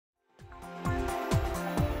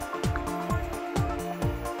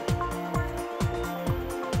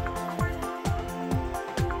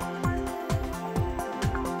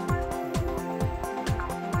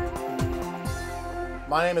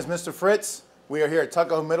My name is Mr. Fritz. We are here at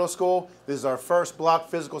Tuckahoe Middle School. This is our first block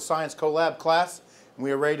physical science collab class. And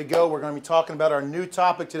we are ready to go. We're going to be talking about our new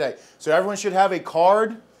topic today. So everyone should have a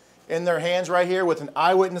card in their hands right here with an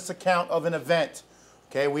eyewitness account of an event.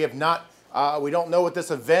 Okay, we don't know what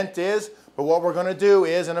this event is, but what we're going to do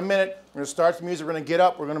is in a minute, we're going to start the music, we're going to get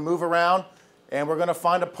up, we're going to move around, and we're going to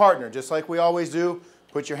find a partner, just like we always do.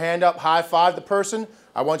 Put your hand up, high five the person.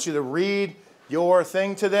 I want you to read your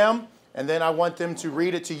thing to them, and then I want them to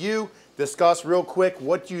read it to you, discuss real quick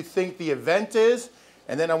what you think the event is,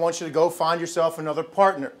 and then I want you to go find yourself another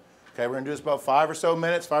partner. Okay, we're going to do this about 5 or 6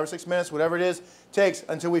 minutes, whatever it is, takes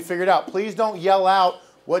until we figure it out. Please don't yell out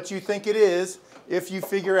what you think it is if you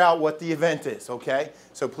figure out what the event is, okay?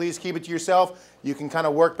 So please keep it to yourself. You can kind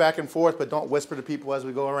of work back and forth, but don't whisper to people as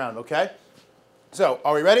we go around, okay? So,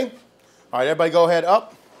 are we ready? All right, everybody go ahead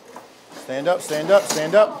up. Stand up, stand up,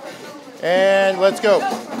 stand up. And let's go.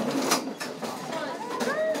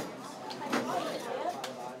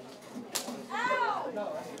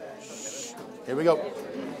 Here we go.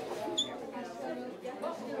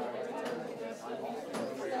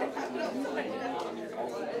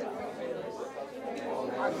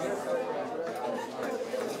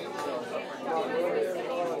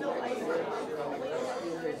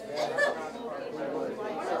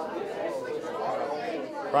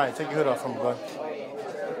 Brian, take your hood off from me, bud.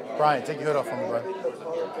 Brian, take your hood off from me, bud.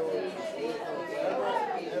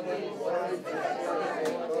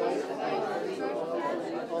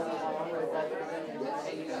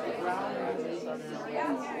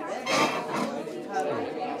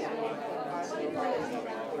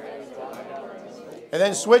 And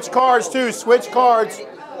then switch cards too. Switch cards.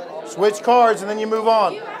 Switch cards, and then you move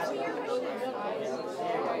on.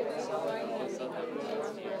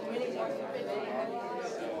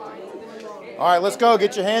 All right, let's go.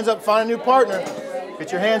 Get your hands up, find a new partner.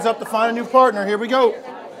 Get your hands up to find a new partner. Here we go.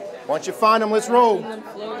 Once you find them, let's roll.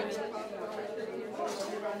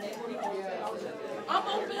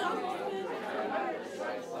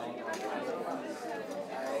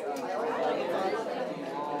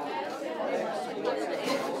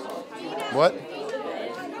 What?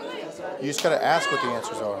 You just got to ask what the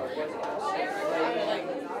answers are.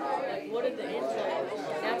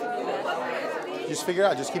 Just figure it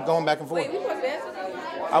out. Just keep going back and forth.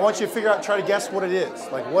 I want you to figure out, try to guess what it is.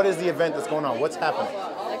 Like, what is the event that's going on? What's happening?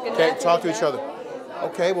 Okay, talk to each other.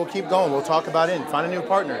 Okay, we'll keep going. We'll talk about it. Find a new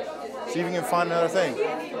partner. See if you can find another thing.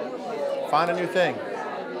 Find a new thing.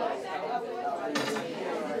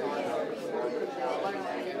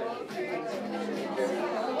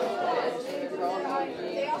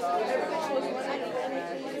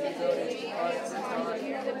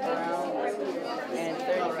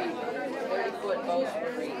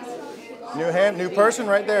 New person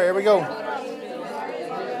right there. Here we go. Got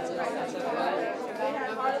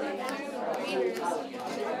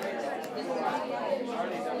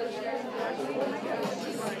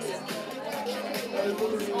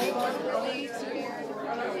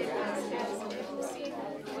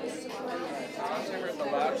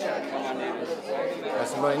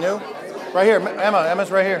somebody new? Right here, Emma. Emma's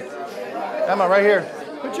right here. Emma, right here.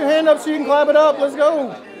 Put your hand up so you can clap it up. Let's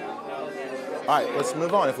go. All right, let's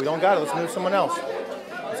move on. If we don't got it, let's move someone else.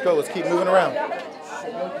 Let's go. Let's keep moving around.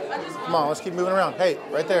 Come on, let's keep moving around. Hey,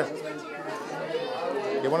 right there.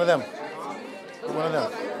 Get one of them. Get one of them.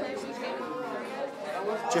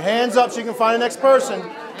 Put your hands up so you can find the next person.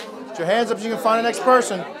 Put your hands up so you can find the next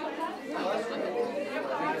person.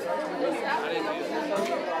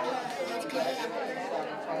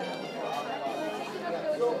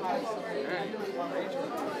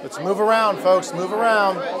 Let's move around, folks. Move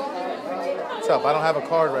around. What's up? I don't have a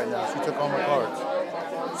card right now. She took all my cards.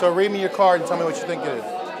 So read me your card and tell me what you think it is.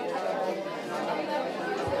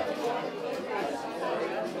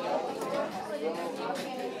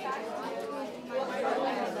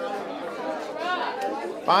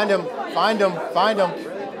 Find him. Find him. Find him.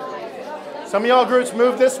 Some of y'all groups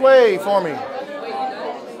move this way for me.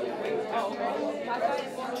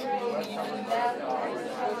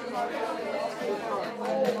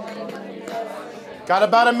 Got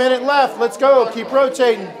about a minute left. Let's go. Keep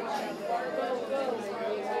rotating.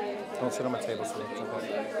 Don't sit on my table, so it's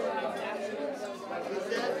okay.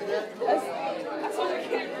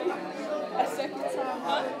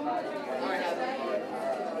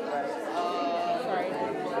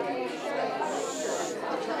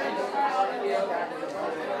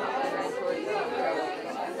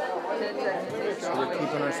 So we're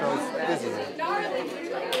keeping ourselves busy.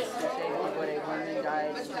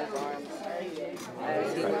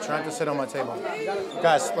 Right, trying to sit on my table.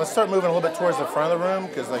 Guys, let's start moving a little bit towards the front of the room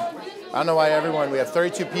because, like, I don't know why everyone, we have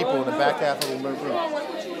 32 people in the back half of the room.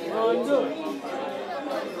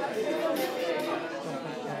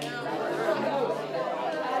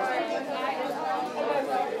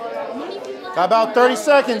 Got about 30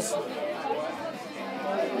 seconds.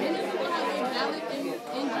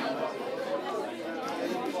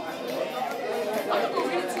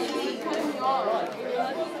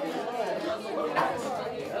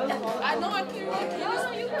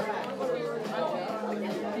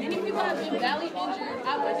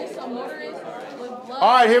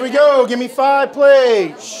 All right, here we go. Give me 5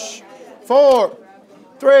 plays. 4,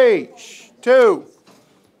 3, 2,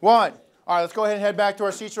 1. All right, let's go ahead and head back to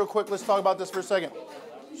our seats real quick. Let's talk about this for a second.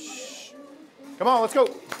 Come on, let's go.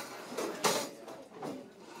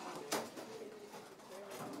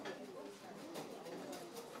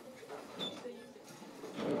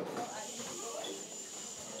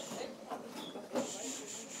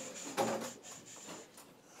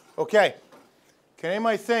 Okay. Can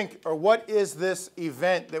anybody think, or what is this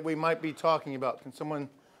event that we might be talking about? Can someone,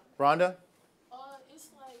 Rhonda?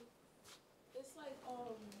 It's like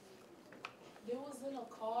they was in a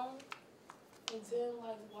car, and then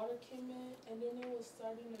like water came in, and then it was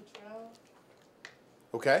starting to drown.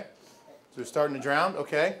 Okay. So it's starting to drown.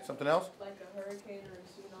 Okay. Something else? Like a hurricane or a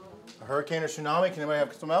tsunami. A hurricane or tsunami. Can anybody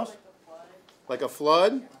have something else? Like a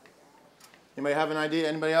flood. Anybody have an idea?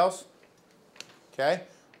 Anybody else? Okay.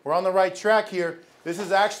 We're on the right track here. This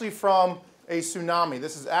is actually from a tsunami.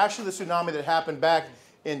 This is actually the tsunami that happened back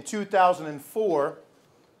in 2004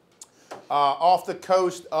 off the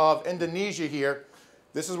coast of Indonesia here.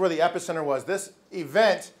 This is where the epicenter was. This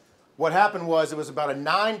event, what happened was it was about a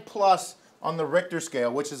 9+ on the Richter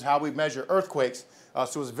scale, which is how we measure earthquakes. So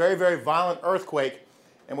it was a very, very violent earthquake.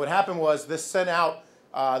 And what happened was this sent out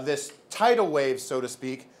this tidal wave, so to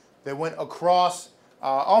speak, that went across,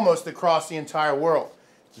 almost across the entire world.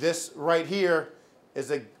 This right here is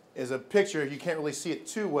a picture. You can't really see it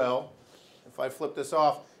too well. If I flip this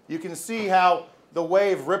off, you can see how the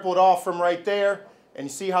wave rippled off from right there, and you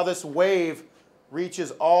see how this wave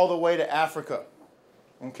reaches all the way to Africa,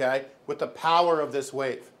 okay, with the power of this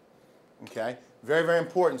wave, okay? Very, very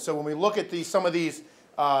important. So when we look at some of the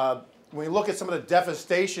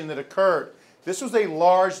devastation that occurred, this was a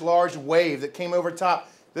large, large wave that came over top.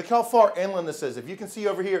 Look how far inland this is. If you can see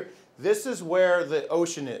over here, this is where the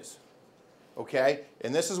ocean is. Okay,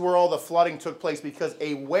 and this is where all the flooding took place because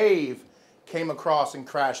a wave came across and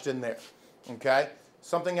crashed in there. Okay,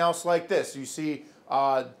 something else like this. You see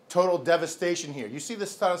total devastation here. You see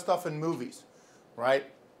this kind of stuff in movies, right?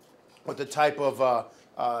 With the type of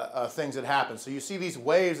things that happen. So you see these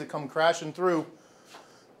waves that come crashing through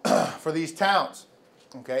for these towns.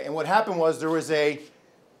 Okay, and what happened was there was a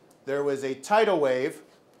tidal wave.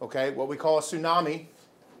 Okay, what we call a tsunami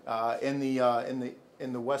in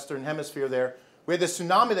the Western Hemisphere there. We had this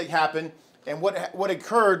tsunami that happened, and what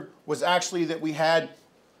occurred was actually that we had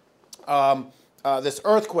this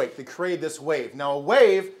earthquake that created this wave. Now a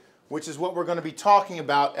wave, which is what we're going to be talking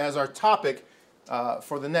about as our topic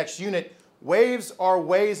for the next unit, waves are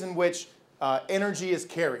ways in which energy is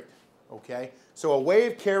carried. Okay, so a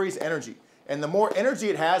wave carries energy, and the more energy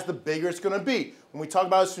it has, the bigger it's going to be. When we talk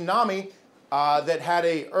about a tsunami that had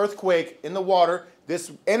an earthquake in the water,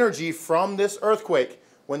 this energy from this earthquake,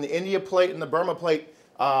 when the India plate and the Burma plate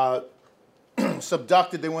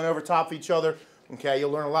subducted, they went over top of each other. Okay,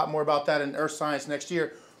 you'll learn a lot more about that in earth science next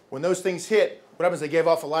year. When those things hit, what happens? They gave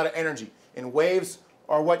off a lot of energy, and waves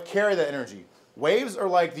are what carry that energy. Waves are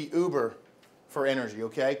like the Uber for energy.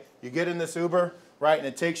 Okay, you get in this Uber, right, and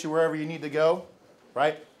it takes you wherever you need to go,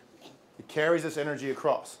 right? It carries this energy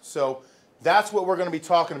across. So that's what we're going to be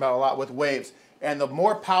talking about a lot with waves. And the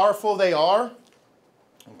more powerful they are,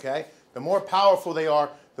 okay, the more powerful they are,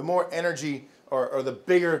 the more energy or the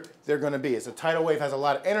bigger they're going to be. As a tidal wave has a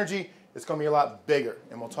lot of energy, it's going to be a lot bigger.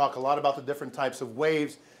 And we'll talk a lot about the different types of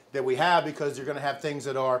waves that we have, because you're going to have things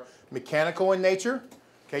that are mechanical in nature.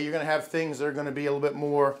 Okay, you're going to have things that are going to be a little bit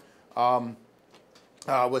more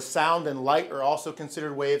with sound and light are also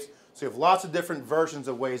considered waves. So you have lots of different versions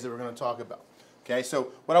of waves that we're going to talk about. Okay,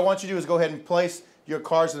 so what I want you to do is go ahead and place your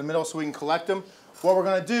cards in the middle so we can collect them. What we're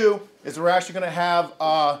going to do is we're actually going to have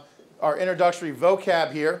our introductory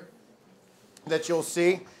vocab here that you'll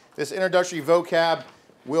see. This introductory vocab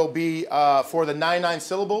will be for the 99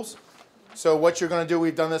 syllables. So what you're going to do,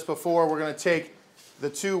 we've done this before, we're going to take the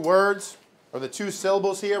two words, or the two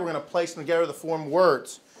syllables here, we're going to place them together to form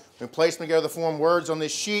words. We place them together to form words on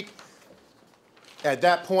this sheet. At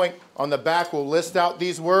that point, on the back, we'll list out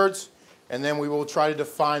these words, and then we will try to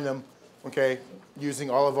define them, okay,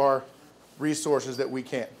 using all of our resources that we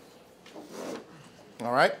can.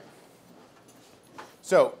 All right?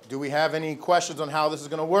 So, do we have any questions on how this is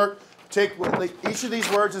going to work? take, each of these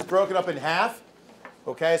words is broken up in half.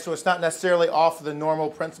 Okay, so it's not necessarily off the normal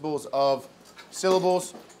principles of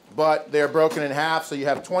syllables, but they're broken in half. So you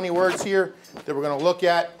have 20 words here that we're going to look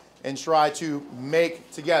at and try to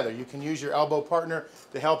make together. You can use your elbow partner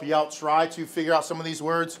to help you out. Try to figure out some of these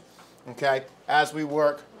words, okay, as we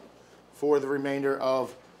work for the remainder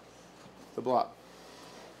of the block,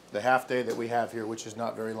 the half day that we have here, which is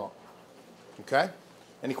not very long. Okay?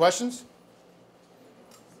 Any questions?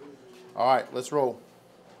 All right, let's roll.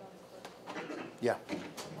 Yeah.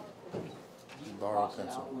 Borrow a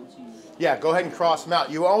pencil. Yeah, go ahead and cross them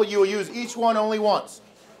out. You will use each one only once.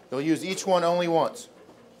 You'll use each one only once.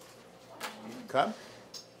 Okay?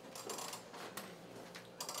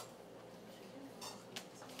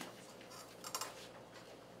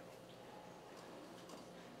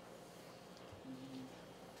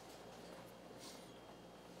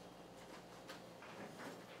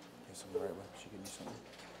 Here's some right way. She give me something.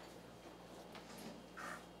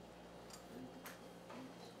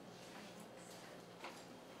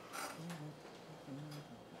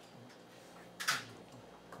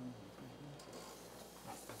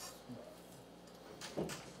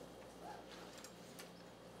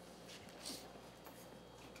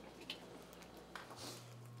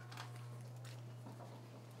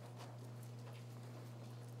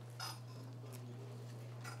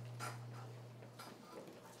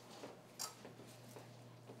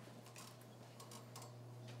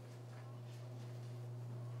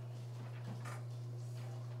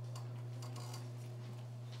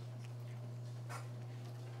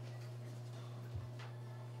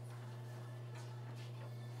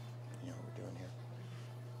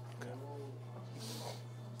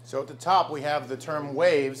 So at the top we have the term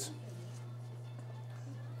waves,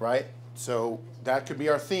 right? So that could be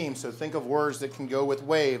our theme. So think of words that can go with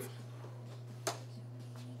wave.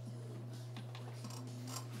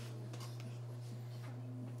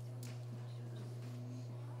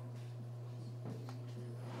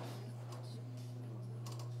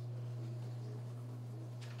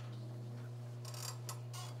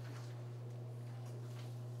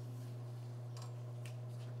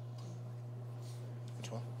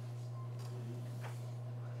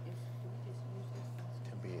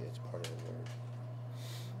 It's part of the word.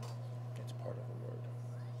 It's part of the word.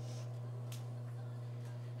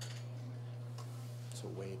 So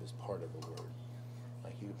wave is part of the word.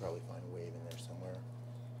 Like you could probably find wave in there somewhere,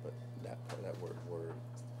 but that word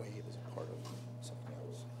wave is a part of something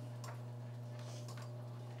else.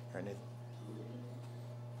 All right, Nathan.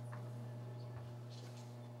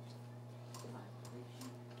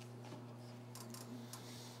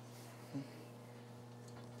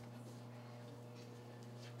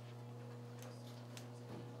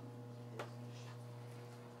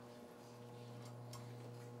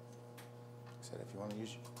 If you want to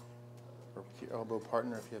use or with your elbow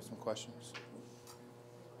partner, if you have some questions.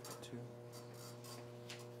 Two.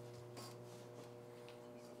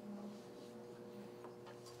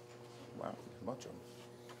 Wow, a bunch of them.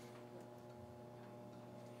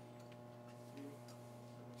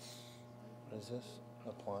 What is this?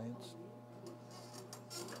 Appliance?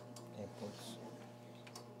 Imports.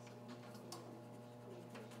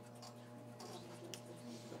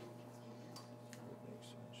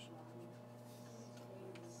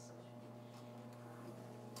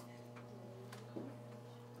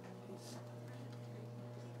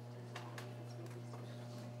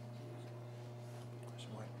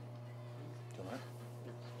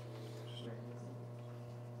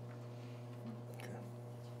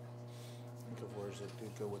 Words that do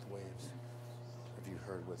go with waves. Have you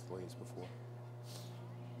heard with waves before?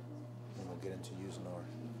 And we'll get into using our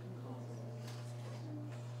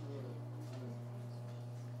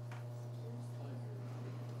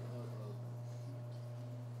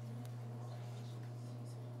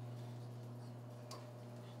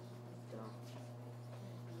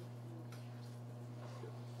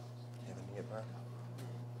have any get back?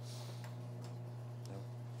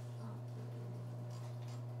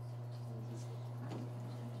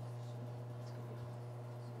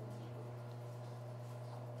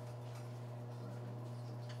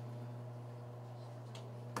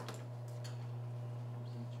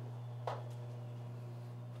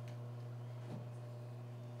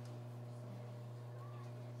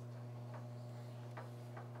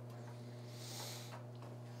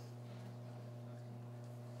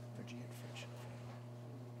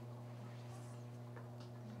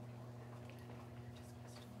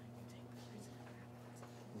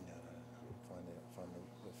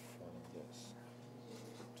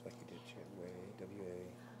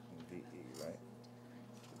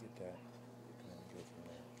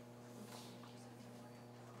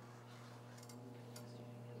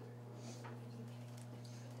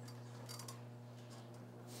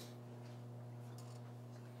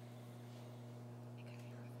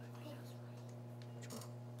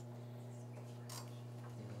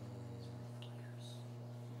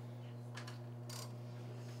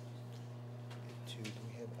 two. Do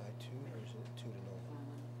we have I2 or is it 2 to normal?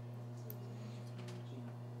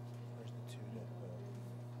 Where's the 2 to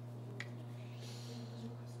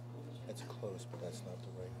That's close, but that's not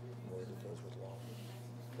the right word that goes with long.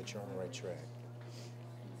 But you're on the right track.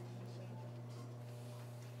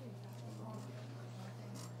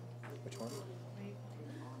 Which one?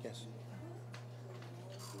 Yes.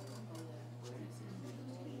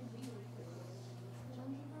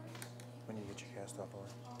 When you get your cast off on?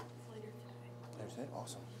 Later today. Later today?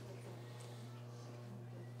 Awesome.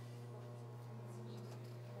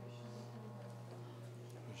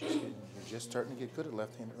 You're just starting to get good at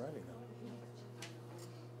left-handed writing now.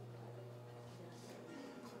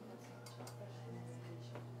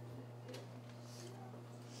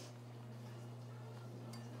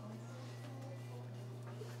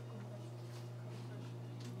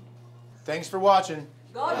 Thanks for watching.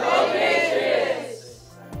 God bless you.